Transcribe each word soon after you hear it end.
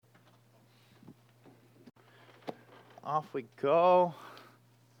off we go.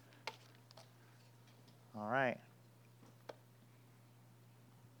 All right.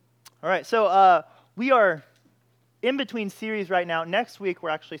 So we are in between series right now. Next week, we're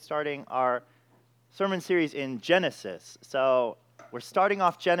actually starting our sermon series in Genesis. So we're starting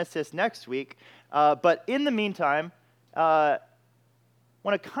off Genesis next week. But in the meantime, I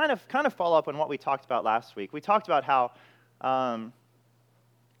want to kind of follow up on what we talked about last week. We talked about how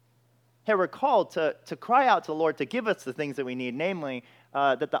we're called to cry out to the Lord to give us the things that we need, namely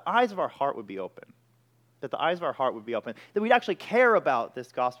that the eyes of our heart would be open. That the eyes of our heart would be open. That we'd actually care about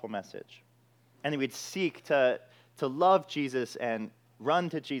this gospel message. And that we'd seek to love Jesus and run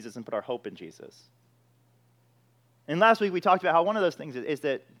to Jesus and put our hope in Jesus. And last week we talked about how one of those things is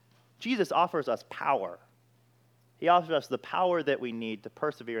that Jesus offers us power. He offers us the power that we need to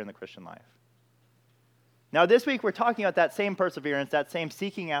persevere in the Christian life. Now this week we're talking about that same perseverance, that same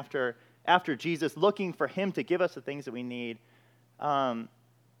seeking after Jesus, looking for him to give us the things that we need.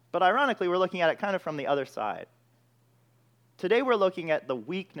 But ironically, we're looking at it kind of from the other side. Today we're looking at the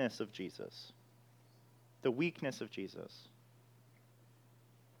weakness of Jesus. The weakness of Jesus.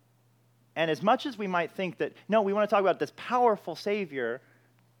 And as much as we might think that, no, we want to talk about this powerful Savior,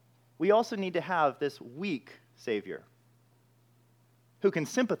 we also need to have this weak Savior who can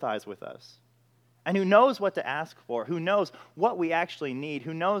sympathize with us and who knows what to ask for, who knows what we actually need,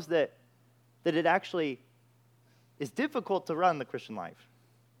 who knows that it actually is difficult to run the Christian life.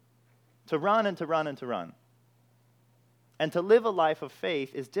 To run and to run and to run. And to live a life of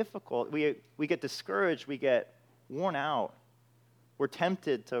faith is difficult. We get discouraged. We get worn out. We're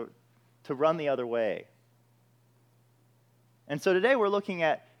tempted to run the other way. And so today we're looking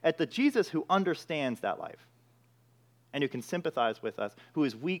at the Jesus who understands that life and who can sympathize with us, who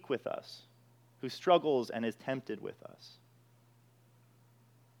is weak with us, who struggles and is tempted with us.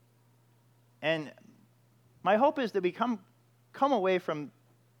 And my hope is that we come away from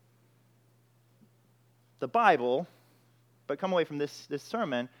the Bible, but come away from this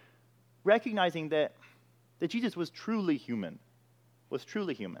sermon recognizing that Jesus was truly human,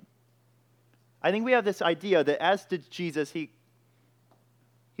 I think we have this idea that as did Jesus, he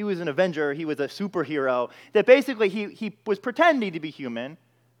was an avenger, he was a superhero, that basically he was pretending to be human,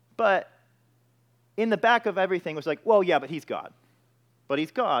 but in the back of everything was like, well, yeah, but he's God. But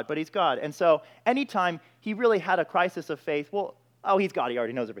he's God. And so anytime he really had a crisis of faith, he's God, he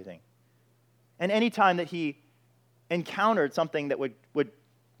already knows everything. And any time that he encountered something that would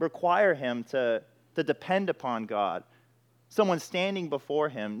require him to depend upon God, someone standing before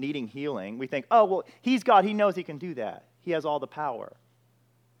him needing healing, we think, he's God, he knows he can do that. He has all the power.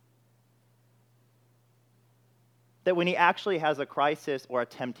 That when he actually has a crisis or a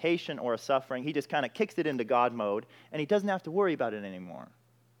temptation or a suffering, he just kind of kicks it into God mode, and he doesn't have to worry about it anymore.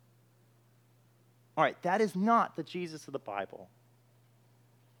 All right, that is not the Jesus of the Bible.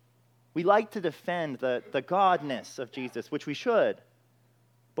 We like to defend the godness of Jesus, which we should.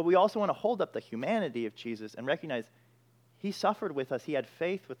 But we also want to hold up the humanity of Jesus and recognize he suffered with us. He had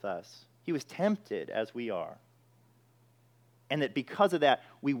faith with us. He was tempted as we are. And that because of that,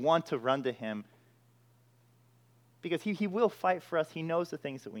 we want to run to him because he will fight for us. He knows the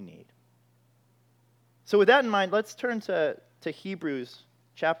things that we need. So with that in mind, let's turn to Hebrews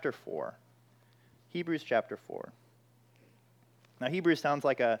chapter 4. Hebrews chapter 4. Now, Hebrews sounds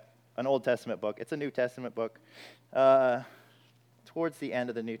like an Old Testament book. It's a New Testament book. Towards the end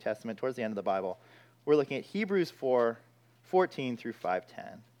of the New Testament, towards the end of the Bible, we're looking at Hebrews 4:14 through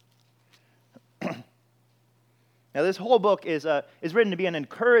 5:10. Now, this whole book is written to be an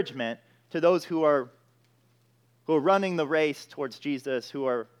encouragement to those who are running the race towards Jesus, who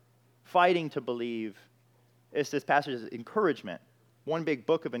are fighting to believe. This passage is encouragement, one big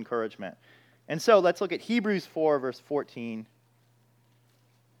book of encouragement. And so let's look at Hebrews 4, verse 14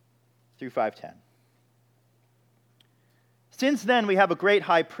 through 5:10. Since then we have a great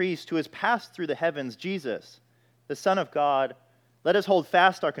high priest who has passed through the heavens, Jesus, the Son of God. Let us hold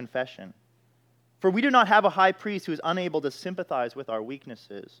fast our confession. For we do not have a high priest who is unable to sympathize with our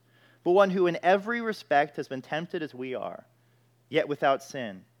weaknesses, but one who in every respect has been tempted as we are, yet without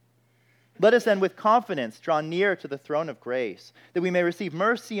sin. Let us then with confidence draw near to the throne of grace, that we may receive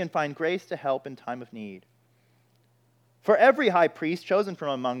mercy and find grace to help in time of need. For every high priest chosen from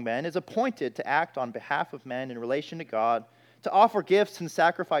among men is appointed to act on behalf of men in relation to God, to offer gifts and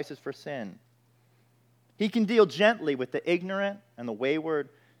sacrifices for sin. He can deal gently with the ignorant and the wayward,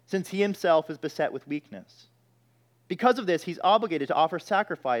 since he himself is beset with weakness. Because of this, he's obligated to offer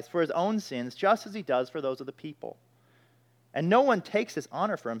sacrifice for his own sins, just as he does for those of the people. And no one takes this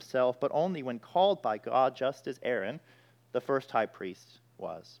honor for himself, but only when called by God, just as Aaron, the first high priest,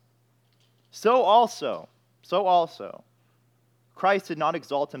 was. So also, so also Christ did not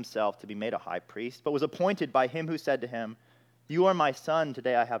exalt himself to be made a high priest, but was appointed by him who said to him, "You are my son,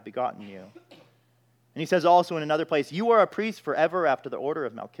 today I have begotten you." And he says also in another place, "You are a priest forever after the order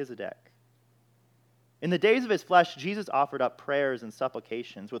of Melchizedek." In the days of his flesh, Jesus offered up prayers and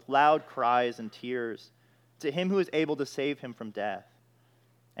supplications with loud cries and tears to him who is able to save him from death.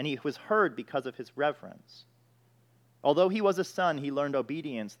 And he was heard because of his reverence. Although he was a son, he learned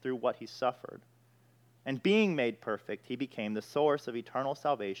obedience through what he suffered. And being made perfect, he became the source of eternal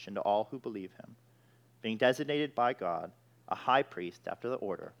salvation to all who believe him, being designated by God a high priest after the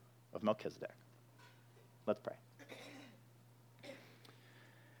order of Melchizedek. Let's pray.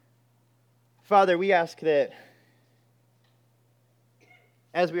 Father, we ask that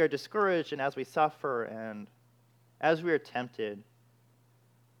as we are discouraged and as we suffer and as we are tempted,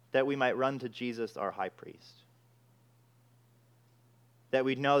 that we might run to Jesus, our high priest. That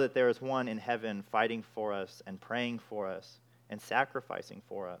we know that there is one in heaven fighting for us and praying for us and sacrificing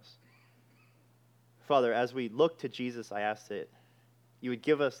for us. Father, as we look to Jesus, I ask that you would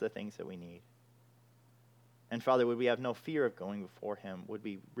give us the things that we need. And Father, would we have no fear of going before him? Would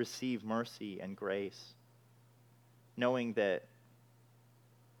we receive mercy and grace, knowing that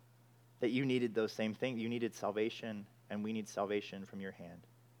you needed those same things? You needed salvation, and we need salvation from your hand.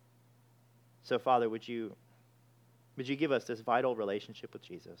 So, Father, would you give us this vital relationship with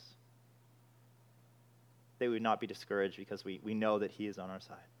Jesus, that we would not be discouraged because we know that he is on our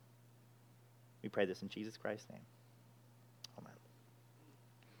side. We pray this in Jesus Christ's name. Amen.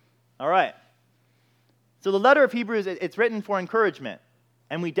 All right. So the letter of Hebrews, it's written for encouragement,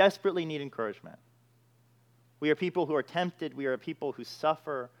 and we desperately need encouragement. We are people who are tempted. We are people who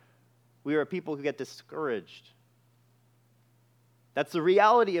suffer. We are people who get discouraged. That's the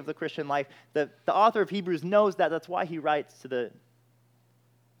reality of the Christian life. The author of Hebrews knows that. That's why he writes to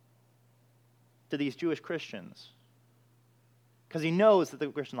these Jewish Christians. Because he knows that the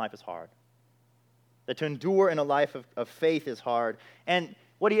Christian life is hard. That to endure in a life of faith is hard. And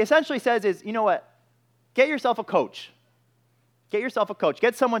what he essentially says is, you know what? Get yourself a coach. Get yourself a coach.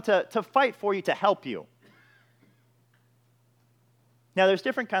 Get someone to fight for you, to help you. Now, there's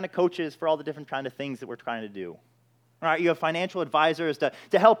different kind of coaches for all the different kind of things that we're trying to do. All right, you have financial advisors to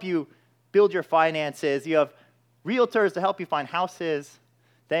help you build your finances. You have realtors to help you find houses.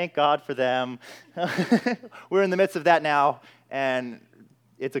 Thank God for them. We're in the midst of that now, and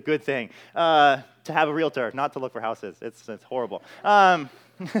it's a good thing to have a realtor, not to look for houses. It's horrible.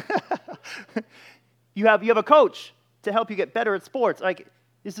 You have a coach to help you get better at sports. Like,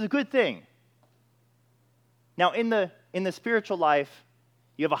 this is a good thing. Now, in the spiritual life,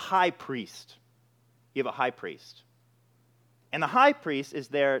 you have a high priest. You have a high priest. And the high priest is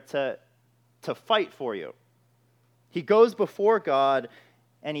there to fight for you. He goes before God,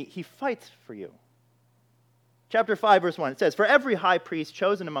 and he fights for you. Chapter 5, verse 1, it says, "For every high priest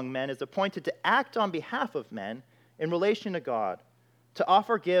chosen among men is appointed to act on behalf of men in relation to God, to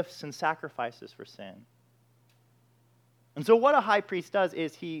offer gifts and sacrifices for sin." And so what a high priest does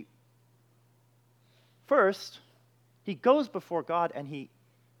is he goes before God and he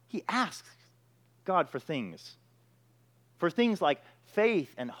asks God for things like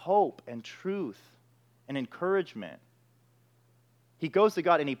faith and hope and truth and encouragement. He goes to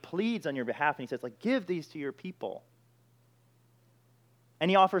God and he pleads on your behalf and he says, like, give these to your people.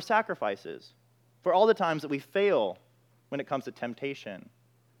 And he offers sacrifices for all the times that we fail when it comes to temptation,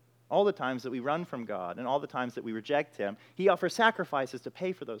 all the times that we run from God, and all the times that we reject him. He offers sacrifices to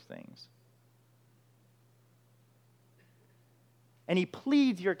pay for those things. And he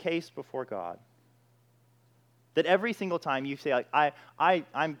pleads your case before God. That every single time you say, like,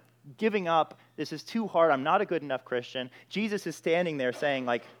 I'm giving up, this is too hard, I'm not a good enough Christian, Jesus is standing there saying,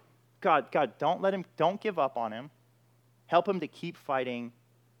 like, God, don't give up on him. Help him to keep fighting.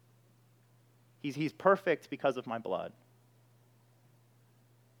 He's perfect because of my blood.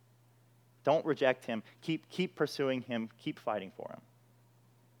 Don't reject him. Keep pursuing him. Keep fighting for him.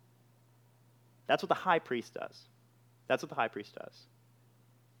 That's what the high priest does. That's what the high priest does.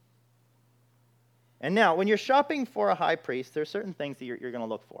 And now, when you're shopping for a high priest, there are certain things that you're going to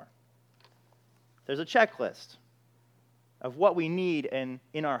look for. There's a checklist of what we need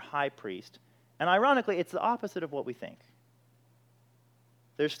in our high priest. And ironically, it's the opposite of what we think.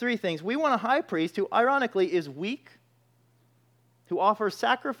 There's three things. We want a high priest who, ironically, is weak, who offers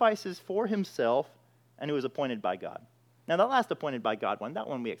sacrifices for himself, and who is appointed by God. Now, the last appointed by God one, that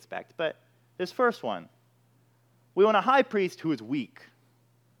one we expect. But this first one, we want a high priest who is weak.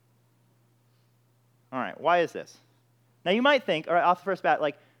 All right, why is this? Now, you might think, all right, off the first bat,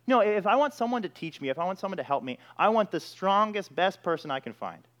 like, no, if I want someone to teach me, if I want someone to help me, I want the strongest, best person I can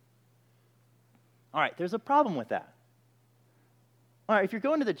find. All right, there's a problem with that. All right, if you're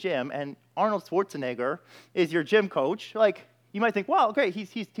going to the gym and Arnold Schwarzenegger is your gym coach, like, you might think, wow, great,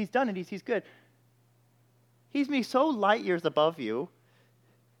 he's done it, he's good. He's me so light years above you,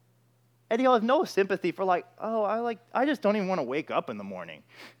 and he'll have no sympathy for like, oh, I just don't even want to wake up in the morning.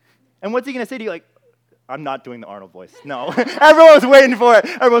 And what's he going to say to you? Like, I'm not doing the Arnold voice. No. Everyone was waiting for it.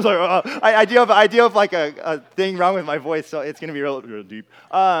 Everyone's like, oh, I do have like a thing wrong with my voice, so it's going to be real deep.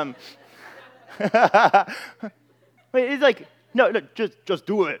 But he's like, no, just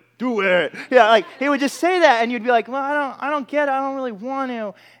do it. Do it. Yeah, like he would just say that, and you'd be like, well, I don't get it. I don't really want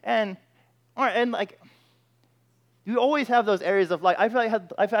to. And all right, and like, you always have those areas of like,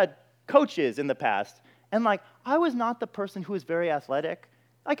 I've had coaches in the past, and like, I was not the person who was very athletic.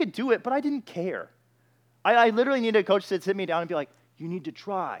 I could do it, but I didn't care. I literally needed a coach to sit me down and be like, you need to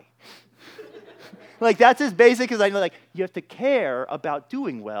try. Like, that's as basic as I know, like, you have to care about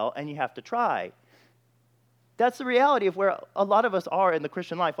doing well, and you have to try. That's the reality of where a lot of us are in the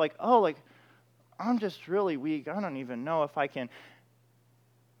Christian life. Like, oh, like, I'm just really weak. I don't even know if I can.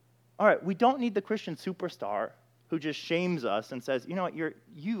 All right, we don't need the Christian superstar who just shames us and says, you know what,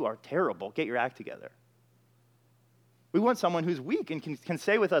 you are terrible. Get your act together. We want someone who's weak and can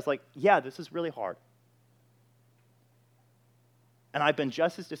say with us, like, yeah, this is really hard. And I've been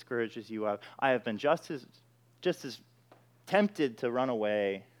just as discouraged as you have. I have been just as tempted to run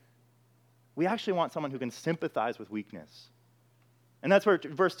away. We actually want someone who can sympathize with weakness. And that's where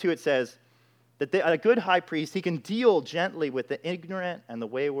verse 2 it says that a good high priest, he can deal gently with the ignorant and the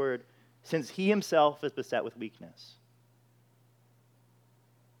wayward, since he himself is beset with weakness.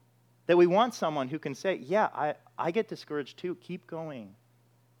 That we want someone who can say, yeah, I get discouraged too. Keep going.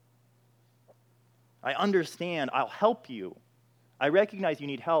 I understand. I'll help you. I recognize you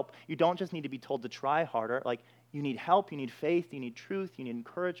need help. You don't just need to be told to try harder. Like, you need help, you need faith, you need truth, you need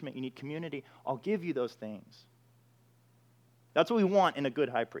encouragement, you need community. I'll give you those things. That's what we want in a good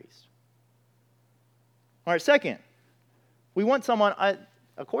high priest. All right, second, we want someone,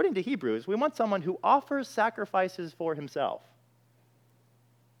 according to Hebrews, we want someone who offers sacrifices for himself.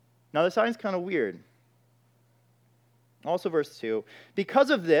 Now, this sounds kind of weird. Also, verse 2, because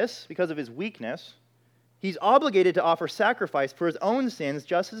of his weakness, he's obligated to offer sacrifice for his own sins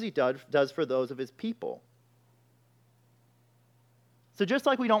just as he does for those of his people. So just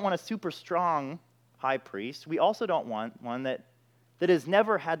like we don't want a super strong high priest, we also don't want one that has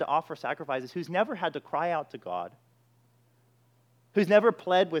never had to offer sacrifices, who's never had to cry out to God, who's never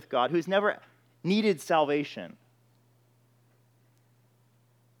pled with God, who's never needed salvation.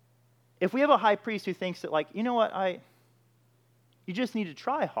 If we have a high priest who thinks that, like, you know what, you just need to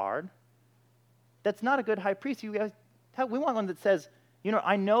try hard, that's not a good high priest. We want one that says, you know,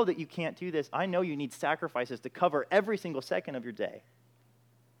 I know that you can't do this. I know you need sacrifices to cover every single second of your day.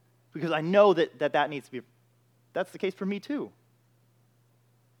 Because I know that needs to be, that's the case for me too.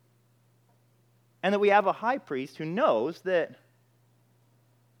 And that we have a high priest who knows that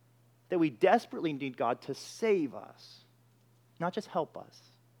we desperately need God to save us, not just help us.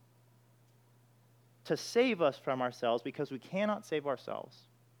 To save us from ourselves because we cannot save ourselves.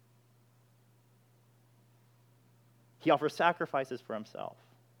 He offers sacrifices for himself.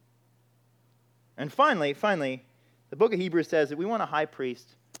 And finally, the book of Hebrews says that we want a high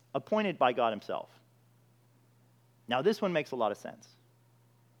priest appointed by God himself. Now, this one makes a lot of sense.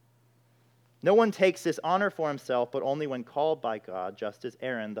 No one takes this honor for himself, but only when called by God, just as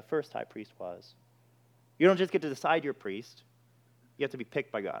Aaron, the first high priest, was. You don't just get to decide your priest. You have to be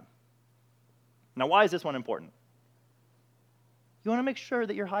picked by God. Now, why is this one important? You want to make sure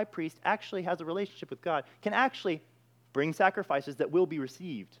that your high priest actually has a relationship with God, can actually bring sacrifices that will be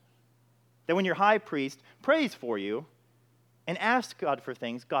received. That when your high priest prays for you and asks God for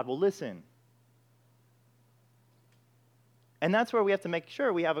things, God will listen. And that's where we have to make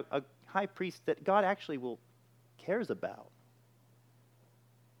sure we have a high priest that God actually cares about.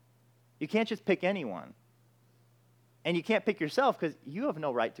 You can't just pick anyone. And you can't pick yourself because you have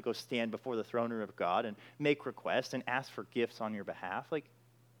no right to go stand before the throne room of God and make requests and ask for gifts on your behalf.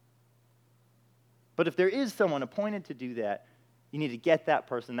 But if there is someone appointed to do that, you need to get that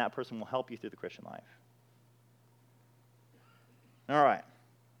person. That person will help you through the Christian life. All right.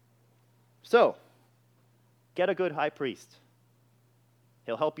 So, get a good high priest.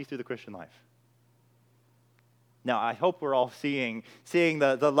 He'll help you through the Christian life. Now, I hope we're all seeing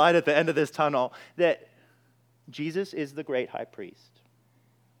the light at the end of this tunnel, that Jesus is the great high priest.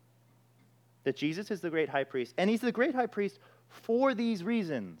 That Jesus is the great high priest. And he's the great high priest for these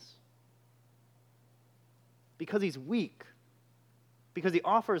reasons. Because he's weak. Because he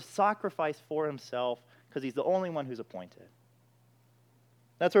offers sacrifice for himself. Because he's the only one who's appointed.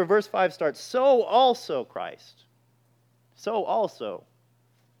 That's where verse 5 starts. So also Christ. So also.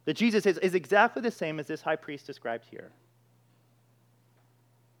 That Jesus is exactly the same as this high priest described here.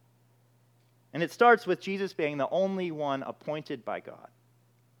 And it starts with Jesus being the only one appointed by God.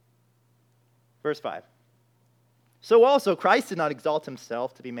 Verse 5. So also Christ did not exalt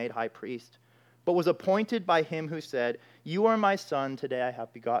himself to be made high priest, but was appointed by him who said, "You are my son, today I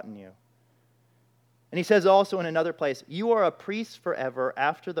have begotten you." And he says also in another place, "You are a priest forever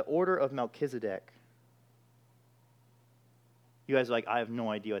after the order of Melchizedek." You guys are like, I have no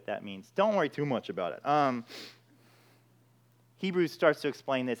idea what that means. Don't worry too much about it. Hebrews starts to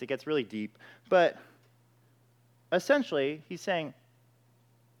explain this. It gets really deep. But essentially, he's saying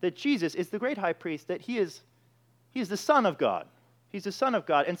that Jesus is the great high priest, that he is the Son of God. He's the Son of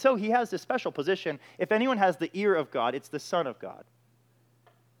God. And so he has this special position. If anyone has the ear of God, it's the Son of God.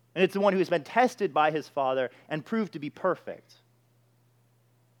 And it's the one who has been tested by his Father and proved to be perfect.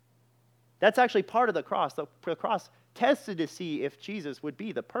 That's actually part of the cross. The cross tested to see if Jesus would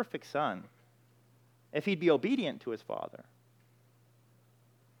be the perfect Son, if he'd be obedient to his Father,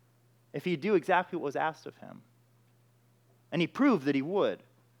 if he'd do exactly what was asked of him. And he proved that he would.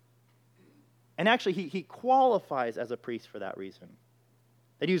 And actually, he qualifies as a priest for that reason,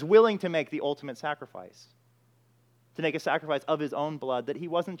 that he was willing to make the ultimate sacrifice, to make a sacrifice of his own blood, that he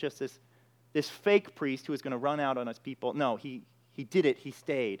wasn't just this fake priest who was going to run out on his people. No, he did it. He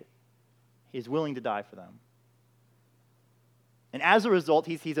stayed. He is willing to die for them. And as a result,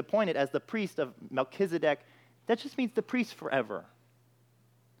 he's appointed as the priest of Melchizedek. That just means the priest forever.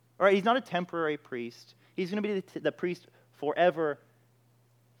 All right, he's not a temporary priest. He's going to be the priest forever,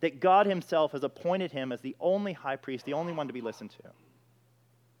 that God himself has appointed him as the only high priest, the only one to be listened to.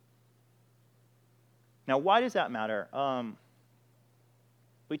 Now, why does that matter?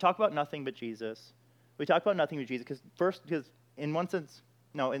 We talk about nothing but Jesus. We talk about nothing but Jesus because in one sense,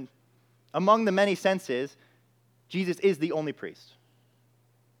 among the many senses, Jesus is the only priest.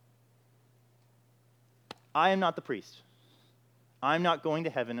 I am not the priest. I'm not going to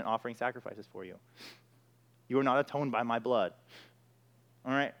heaven and offering sacrifices for you. You are not atoned by my blood.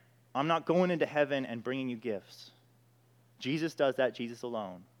 All right? I'm not going into heaven and bringing you gifts. Jesus does that, Jesus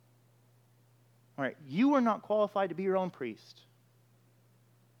alone. All right, you are not qualified to be your own priest.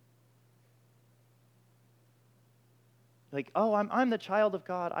 Like, oh, I'm the child of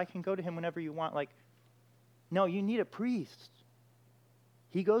God. I can go to him whenever you want. Like, no, you need a priest.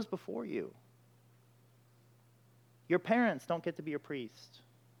 He goes before you. Your parents don't get to be your priest.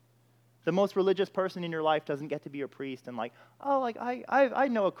 The most religious person in your life doesn't get to be your priest and I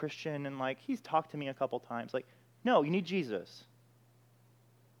know a Christian and he's talked to me a couple times. No, you need Jesus.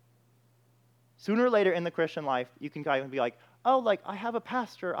 Sooner or later in the Christian life, you can kind of be I have a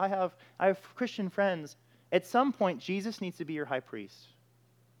pastor, I have Christian friends. At some point, Jesus needs to be your high priest.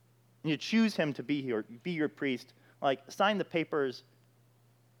 And you choose him to be your priest. Sign the papers.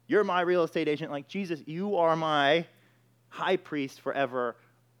 You're my real estate agent. Jesus, you are my high priest forever.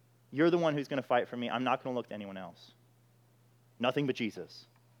 You're the one who's going to fight for me. I'm not going to look to anyone else. Nothing but Jesus.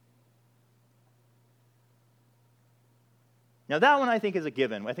 Now that one I think is a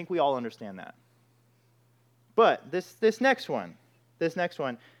given. I think we all understand that. But this next one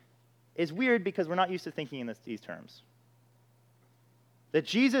is weird because we're not used to thinking in these terms. That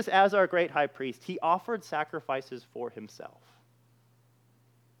Jesus, as our great high priest, he offered sacrifices for himself.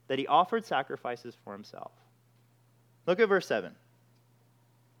 That he offered sacrifices for himself. Look at verse 7.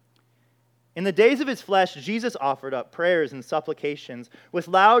 In the days of his flesh, Jesus offered up prayers and supplications with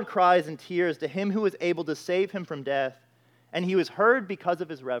loud cries and tears to him who was able to save him from death, and he was heard because of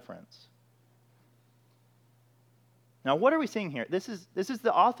his reverence. Now, what are we seeing here? This is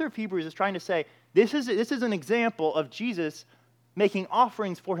the author of Hebrews is trying to say, this is an example of Jesus making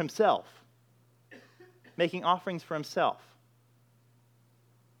offerings for himself. Making offerings for himself.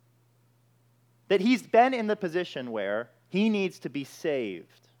 That he's been in the position where he needs to be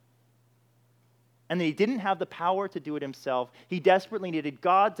saved. And that he didn't have the power to do it himself. He desperately needed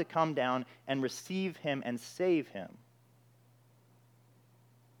God to come down and receive him and save him.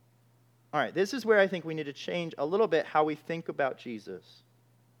 All right, this is where I think we need to change a little bit how we think about Jesus.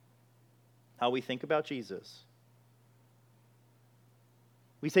 How we think about Jesus.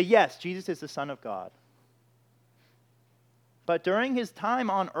 We say, yes, Jesus is the Son of God. But during his time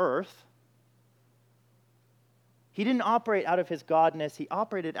on earth, he didn't operate out of his godness, he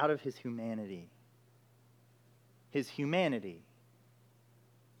operated out of his humanity. His humanity.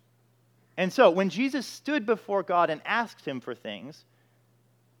 And so, when Jesus stood before God and asked him for things,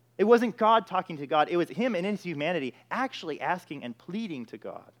 it wasn't God talking to God, it was him in his humanity actually asking and pleading to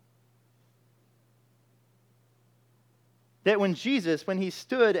God. That when Jesus, when he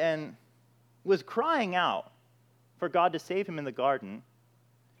stood and was crying out for God to save him in the garden,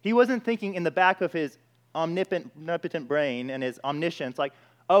 he wasn't thinking in the back of his omnipotent brain and his omniscience, like,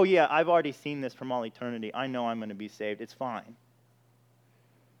 oh yeah, I've already seen this from all eternity. I know I'm going to be saved. It's fine.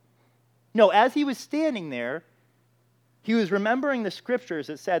 No, as he was standing there, he was remembering the scriptures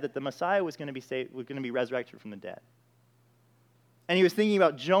that said that the Messiah was going to be saved, was going to be resurrected from the dead. And he was thinking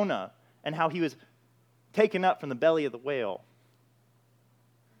about Jonah and how he was taken up from the belly of the whale.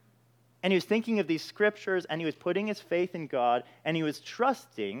 And he was thinking of these scriptures, and he was putting his faith in God, and he was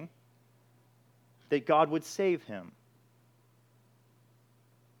trusting that God would save him.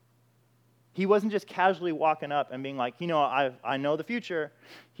 He wasn't just casually walking up and being like, I know the future.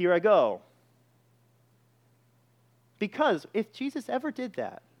 Here I go. Because if Jesus ever did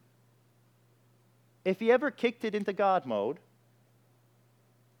that, if he ever kicked it into God mode,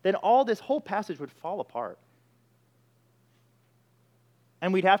 then all this whole passage would fall apart.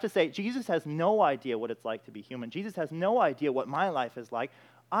 And we'd have to say, Jesus has no idea what it's like to be human. Jesus has no idea what my life is like.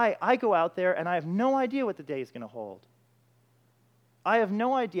 I go out there and I have no idea what the day is going to hold. I have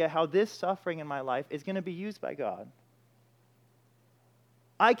no idea how this suffering in my life is going to be used by God.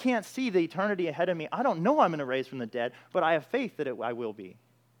 I can't see the eternity ahead of me. I don't know I'm going to raise from the dead, but I have faith that I will be.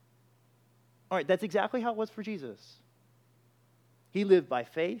 All right, that's exactly how it was for Jesus. He lived by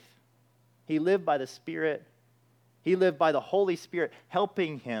faith. He lived by the Spirit. He lived by the Holy Spirit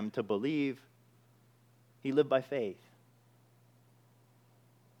helping him to believe. He lived by faith.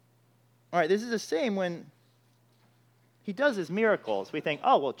 All right, this is the same when he does his miracles. We think,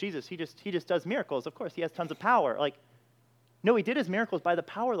 oh, well, Jesus, he just does miracles. Of course, he has tons of power. No, he did his miracles by the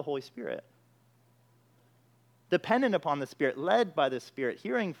power of the Holy Spirit. Dependent upon the Spirit, led by the Spirit,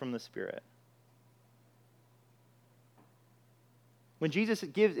 hearing from the Spirit. When Jesus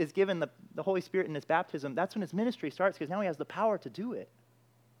is given the Holy Spirit in his baptism, that's when his ministry starts, because now he has the power to do it.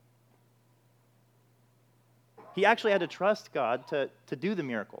 He actually had to trust God to do the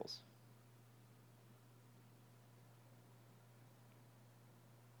miracles.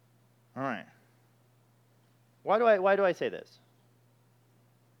 All right. Why do I say this?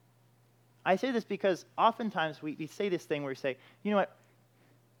 I say this because oftentimes we say this thing where we say, you know what?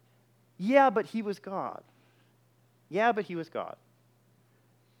 Yeah, but he was God. Yeah, but he was God.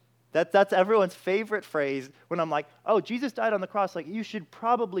 That's everyone's favorite phrase when I'm like, oh, Jesus died on the cross. You should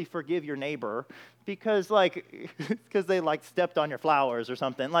probably forgive your neighbor because they stepped on your flowers or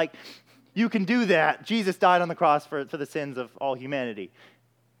something. You can do that. Jesus died on the cross for the sins of all humanity.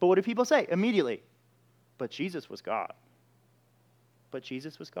 But what do people say immediately? But Jesus was God. But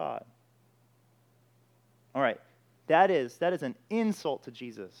Jesus was God. All right, that is an insult to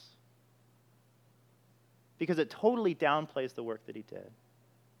Jesus because it totally downplays the work that he did.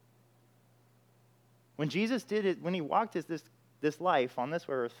 When Jesus did it, when he walked this life on this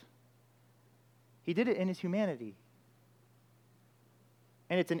earth, he did it in his humanity.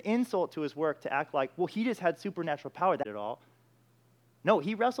 And it's an insult to his work to act like, well, he just had supernatural power at all. No,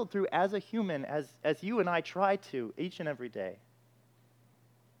 he wrestled through as a human, as you and I try to each and every day.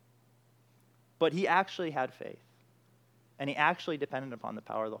 But he actually had faith. And he actually depended upon the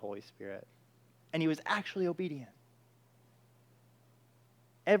power of the Holy Spirit. And he was actually obedient.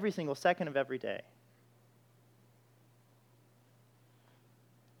 Every single second of every day.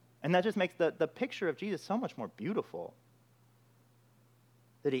 And that just makes the picture of Jesus so much more beautiful.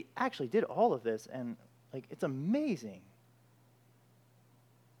 That he actually did all of this, and it's amazing.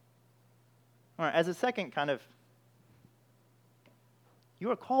 All right, as a second kind of, you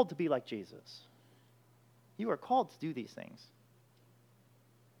are called to be like Jesus. You are called to do these things.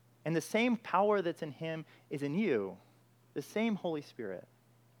 And the same power that's in him is in you, the same Holy Spirit.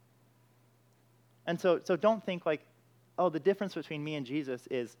 And so don't think oh, the difference between me and Jesus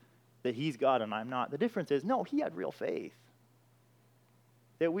is that he's God and I'm not. The difference is, no, he had real faith.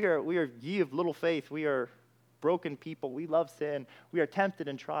 That we are ye of little faith. We are broken people. We love sin. We are tempted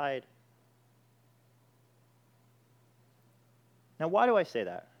and tried. Now, why do I say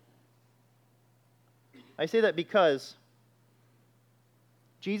that? I say that because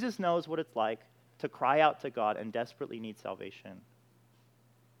Jesus knows what it's like to cry out to God and desperately need salvation.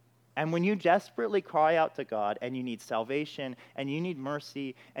 And when you desperately cry out to God and you need salvation and you need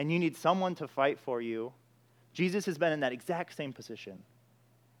mercy and you need someone to fight for you, Jesus has been in that exact same position.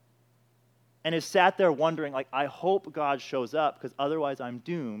 And has sat there wondering, I hope God shows up because otherwise I'm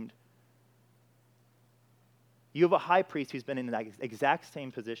doomed. You have a high priest who's been in that exact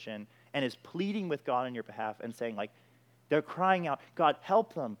same position and is pleading with God on your behalf and saying, they're crying out, God,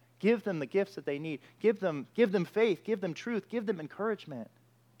 help them. Give them the gifts that they need. Give them faith. Give them truth. Give them encouragement.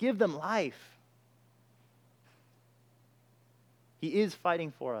 Give them life. He is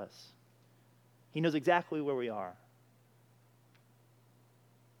fighting for us. He knows exactly where we are.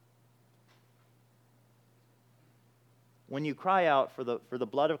 When you cry out for the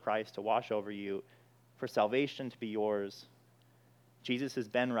blood of Christ to wash over you, for salvation to be yours, Jesus has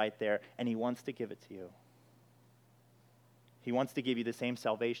been right there, and he wants to give it to you. He wants to give you the same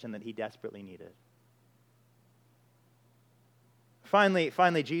salvation that he desperately needed.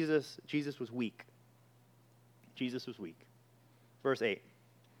 Finally, Jesus was weak. Jesus was weak. Verse 8.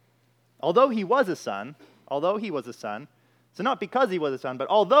 Although he was a son, so not because he was a son, but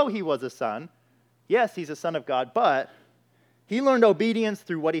although he was a son, yes, he's a son of God, but he learned obedience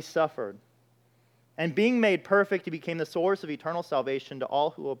through what he suffered. And being made perfect, he became the source of eternal salvation to all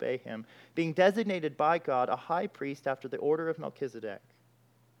who obey him, being designated by God a high priest after the order of Melchizedek.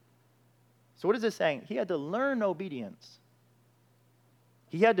 So what is this saying? He had to learn obedience.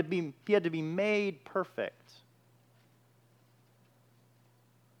 He had to be made perfect.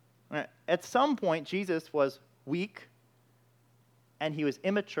 At some point, Jesus was weak, and he was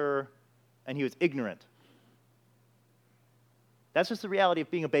immature, and he was ignorant. That's just the reality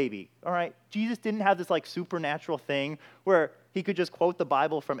of being a baby, all right? Jesus didn't have this supernatural thing where he could just quote the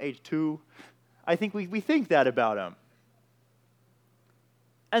Bible from age 2. I think we think that about him.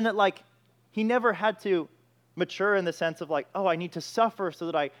 And that he never had to mature in the sense of I need to suffer so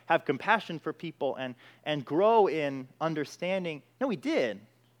that I have compassion for people and grow in understanding. No, he did.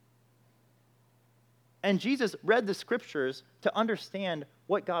 And Jesus read the scriptures to understand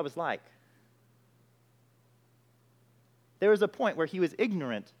what God was like. There was a point where he was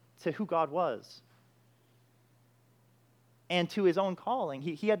ignorant to who God was and to his own calling.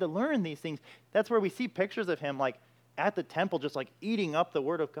 He had to learn these things. That's where we see pictures of him at the temple just eating up the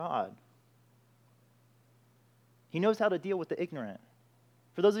word of God. He knows how to deal with the ignorant.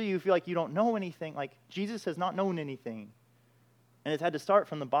 For those of you who feel like you don't know anything, Jesus has not known anything and has had to start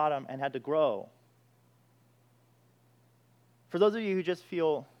from the bottom and had to grow. For those of you who just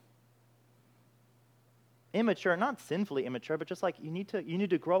feel immature, not sinfully immature, but just you need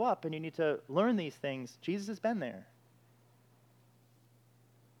to grow up and you need to learn these things. Jesus has been there.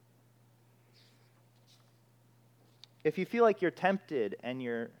 If you feel like you're tempted and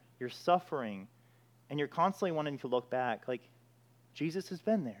you're suffering and you're constantly wanting to look back, Jesus has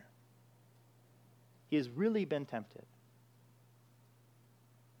been there. He has really been tempted.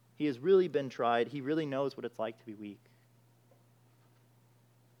 He has really been tried. He really knows what it's like to be weak.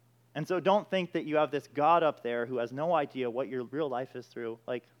 And so don't think that you have this God up there who has no idea what your real life is through.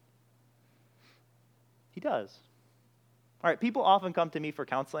 He does. All right, people often come to me for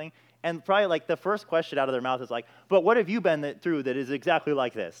counseling, and probably the first question out of their mouth is but what have you been through that is exactly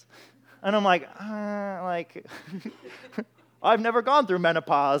like this? And I'm I've never gone through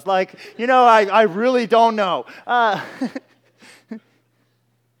menopause. I really don't know.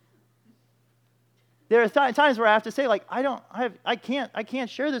 There are times where I have to say, I can't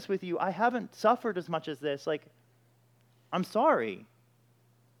share this with you. I haven't suffered as much as this. I'm sorry.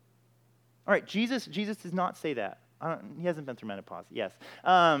 All right, Jesus does not say that. He hasn't been through menopause. Yes,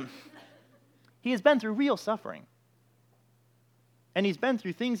 he has been through real suffering, and he's been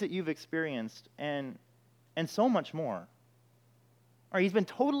through things that you've experienced, and so much more. All right, he's been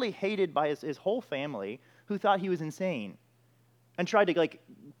totally hated by his whole family, who thought he was insane, and tried to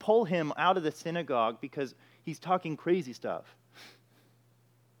pull him out of the synagogue because he's talking crazy stuff.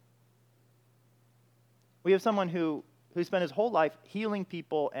 We have someone who spent his whole life healing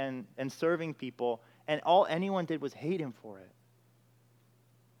people and serving people, and all anyone did was hate him for it.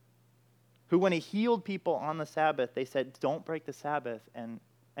 Who, when he healed people on the Sabbath, they said, don't break the Sabbath, and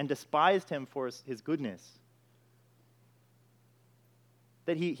despised him for his goodness.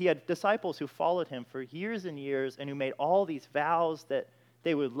 That he had disciples who followed him for years and years and who made all these vows that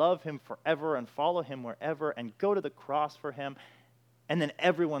they would love him forever and follow him wherever and go to the cross for him, and then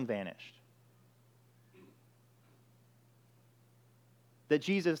everyone vanished. That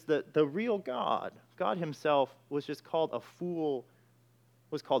Jesus, the real God himself, was just called a fool,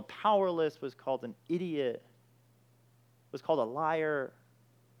 was called powerless, was called an idiot, was called a liar,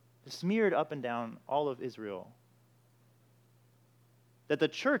 smeared up and down all of Israel. That the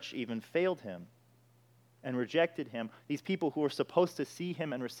church even failed him and rejected him. These people who were supposed to see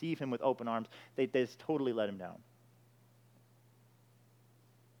him and receive him with open arms, they just totally let him down.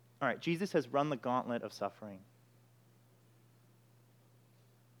 All right, Jesus has run the gauntlet of suffering.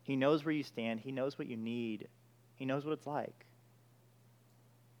 He knows where you stand. He knows what you need. He knows what it's like.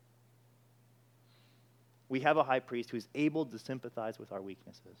 We have a high priest who is able to sympathize with our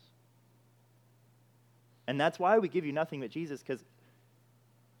weaknesses. And that's why we give you nothing but Jesus, because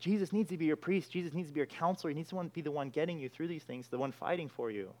Jesus needs to be your priest. Jesus needs to be your counselor. He needs to be the one getting you through these things, the one fighting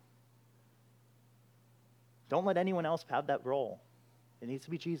for you. Don't let anyone else have that role. It needs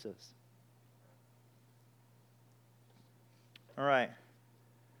to be Jesus. All right.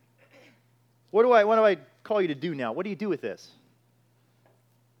 What do I call you to do now? What do you do with this?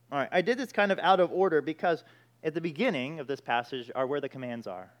 All right. I did this kind of out of order because at the beginning of this passage are where the commands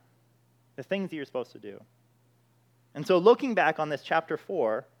are, the things that you're supposed to do. And so looking back on this chapter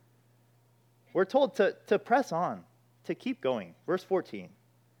 4, we're told to press on, to keep going. Verse 14.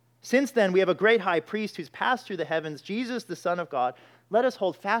 Since then, we have a great high priest who's passed through the heavens, Jesus, the Son of God. Let us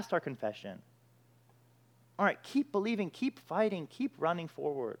hold fast our confession. All right, keep believing, keep fighting, keep running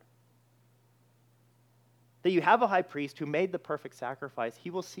forward. That you have a high priest who made the perfect sacrifice. He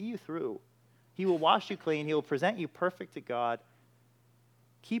will see you through. He will wash you clean. He will present you perfect to God.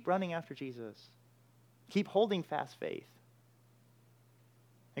 Keep running after Jesus. Keep holding fast faith.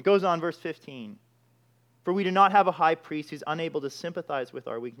 It goes on, verse 15. For we do not have a high priest who's unable to sympathize with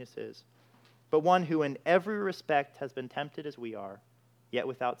our weaknesses, but one who in every respect has been tempted as we are, yet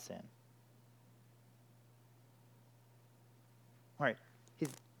without sin. All right.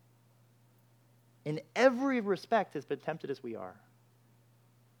 In every respect has been tempted as we are.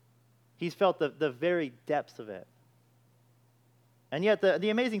 He's felt the very depths of it. And yet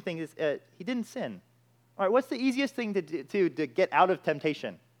the amazing thing is he didn't sin. All right, what's the easiest thing to get out of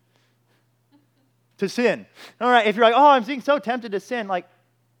temptation? To sin. All right, if you're like, oh, I'm being so tempted to sin, like,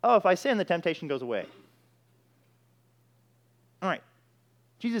 oh, if I sin, the temptation goes away. All right,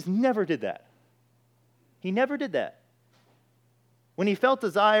 Jesus never did that. He never did that. When he felt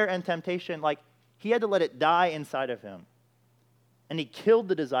desire and temptation, like, he had to let it die inside of him. And he killed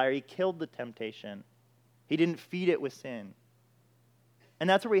the desire, he killed the temptation. He didn't feed it with sin. And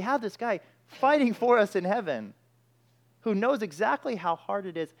that's where we have this guy fighting for us in heaven, who knows exactly how hard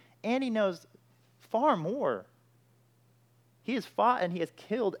it is, and he knows far more. He has fought and he has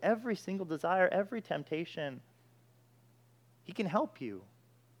killed every single desire, every temptation. He can help you.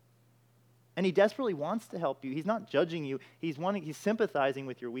 And he desperately wants to help you. He's not judging you. He's sympathizing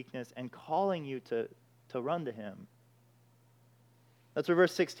with your weakness and calling you to run to him. That's where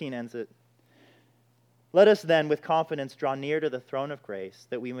verse 16 ends it. Let us then with confidence draw near to the throne of grace,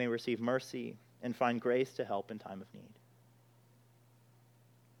 that we may receive mercy and find grace to help in time of need.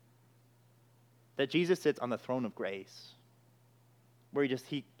 That Jesus sits on the throne of grace, where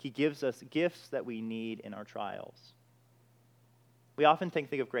he gives us gifts that we need in our trials. We often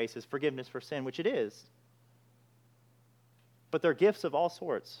think of grace as forgiveness for sin, which it is. But they're gifts of all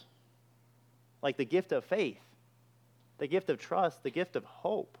sorts, like the gift of faith, the gift of trust, the gift of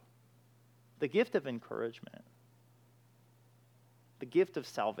hope, the gift of encouragement, the gift of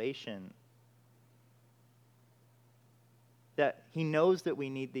salvation. That he knows that we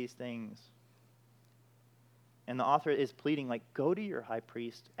need these things. And the author is pleading, like, go to your high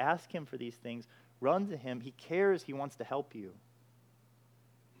priest, ask him for these things, run to him. He cares, he wants to help you.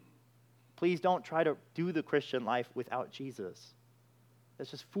 Please don't try to do the Christian life without Jesus.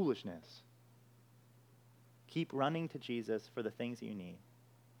 That's just foolishness. Keep running to Jesus for the things that you need.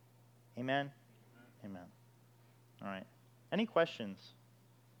 Amen? Amen. All right. Any questions?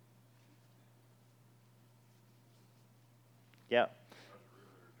 Yeah.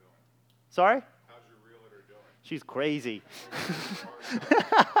 Sorry? How's your realtor doing? She's crazy.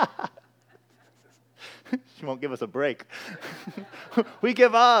 She won't give us a break. We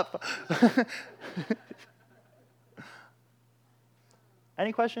give up.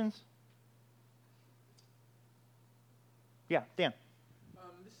 Any questions? Yeah, Dan.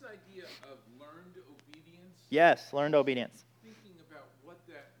 This idea of learned obedience. Yes, learned obedience. Thinking about what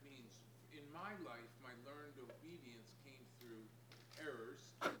that means. In my life, my learned obedience came through errors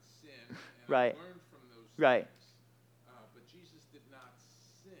and sin, and Right. I learned from those Right. things. But Jesus did not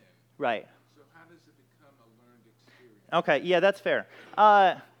sin. Right. So how does it become a learned experience? Okay, yeah, that's fair.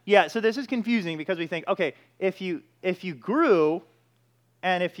 Yeah, so this is confusing because we think, okay, if you grew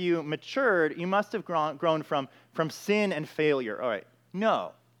and if you matured, you must have grown from sin and failure. All right,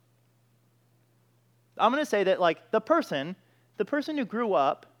 no. I'm going to say that, like, the person who grew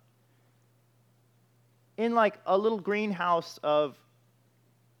up in, like, a little greenhouse of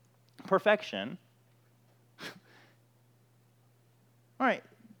perfection, all right,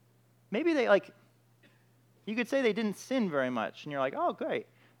 maybe they, like, you could say they didn't sin very much, and you're like, oh, great.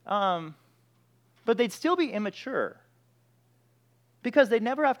 But they'd still be immature because they'd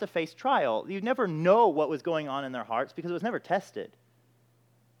never have to face trial. You'd never know what was going on in their hearts because it was never tested.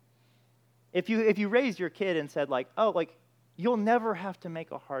 If you raised your kid and said, like, oh, like, you'll never have to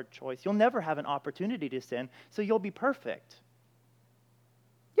make a hard choice. You'll never have an opportunity to sin, so you'll be perfect.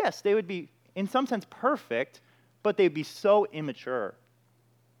 yes, they would be, in some sense, perfect, but they'd be so immature.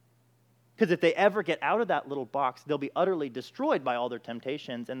 Because if they ever get out of that little box, they'll be utterly destroyed by all their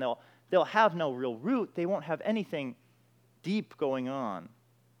temptations, and they'll have no real root. They won't have anything deep going on.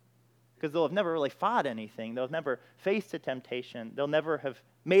 Because they'll have never really fought anything. They'll have never faced a temptation. They'll never have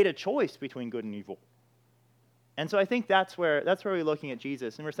made a choice between good and evil. And so I think that's where we're looking at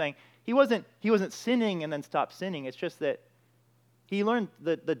Jesus. And we're saying he wasn't sinning and then stopped sinning. It's just that he learned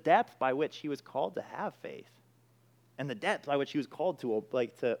the depth by which he was called to have faith. And the depth by which he was called to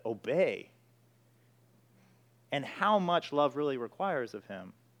obey. And how much love really requires of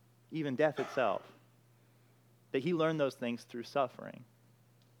him. Even death itself. That he learned those things through suffering.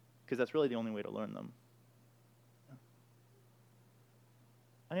 Because that's really the only way to learn them.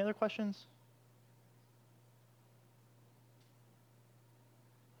 Any other questions?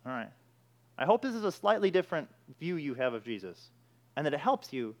 All right. I hope this is a slightly different view you have of Jesus, and that it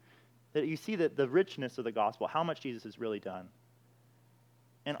helps you, that you see the richness of the gospel, how much Jesus has really done.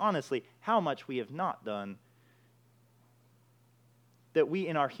 And honestly, how much we have not done, that we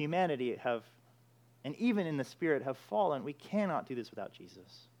in our humanity have, and even in the spirit, have fallen. We cannot do this without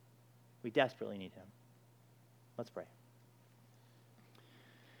Jesus. We desperately need him. Let's pray.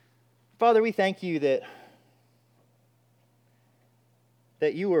 Father, we thank you that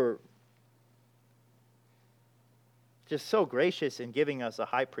you were just so gracious in giving us a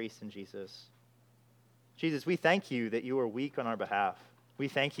high priest in Jesus. Jesus, we thank you that you were weak on our behalf. We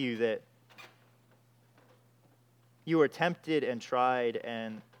thank you that you were tempted and tried,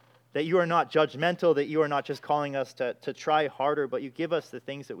 and that you are not judgmental, that you are not just calling us to try harder, but you give us the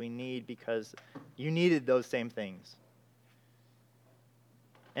things that we need because you needed those same things.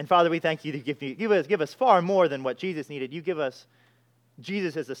 And Father, we thank you to give us far more than what Jesus needed. You give us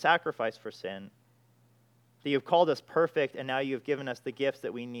Jesus as a sacrifice for sin. That you've called us perfect, and now you've given us the gifts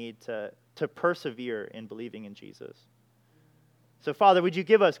that we need to persevere in believing in Jesus. So Father, would you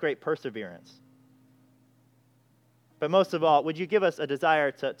give us great perseverance? But most of all, would you give us a desire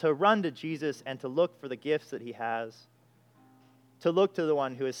to run to Jesus and to look for the gifts that he has, to look to the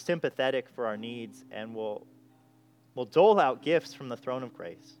one who is sympathetic for our needs and will dole out gifts from the throne of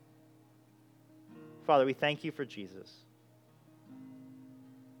grace. Father, we thank you for Jesus.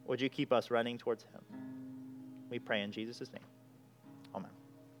 Would you keep us running towards him? We pray in Jesus' name. Amen.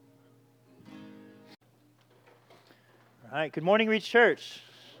 All right, good morning, Reach Church.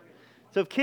 So if kids